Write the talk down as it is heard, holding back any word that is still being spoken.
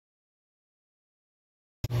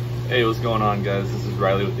Hey, what's going on, guys? This is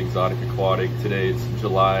Riley with Exotic Aquatic. Today it's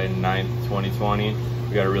July 9th, 2020.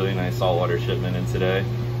 We got a really nice saltwater shipment in today.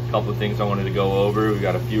 A couple of things I wanted to go over. We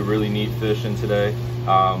got a few really neat fish in today.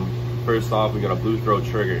 First off, we got a blue throat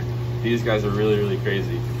trigger. These guys are really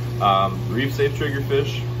crazy. Reef safe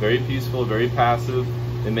triggerfish, very peaceful, very passive.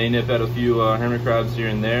 They may nip at a few hermit crabs here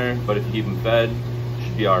and there, but if you keep them fed,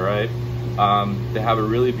 should be all right. They have a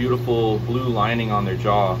really beautiful blue lining on their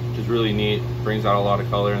jaw, which is really neat. Brings out a lot of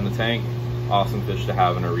color in the tank. Awesome fish to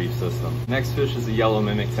have in a reef system. Next fish is a yellow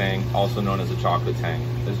mimic tang, also known as a chocolate tang.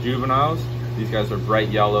 As juveniles, these guys are bright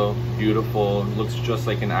yellow, beautiful, looks just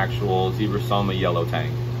like an actual Zebrasoma yellow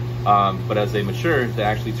tang. But as they mature, they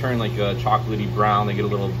actually turn like a chocolatey brown. They get a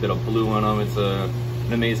little bit of blue in them. It's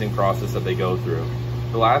an amazing process that they go through.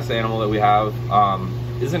 The last animal that we have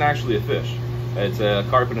isn't actually a fish. It's a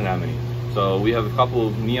carpet anemone. So we have a couple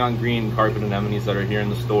of neon green carpet anemones that are here in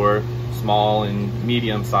the store, small and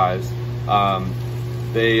medium size.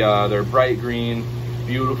 They're bright green,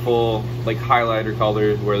 beautiful, like highlighter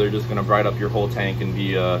colors where they're just gonna bright up your whole tank and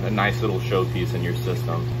be a nice little showpiece in your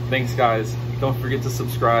system. Thanks, guys. Don't forget to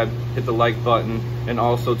subscribe, hit the like button, and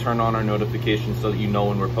also turn on our notifications so that you know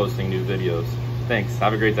when we're posting new videos. Thanks,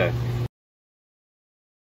 have a great day.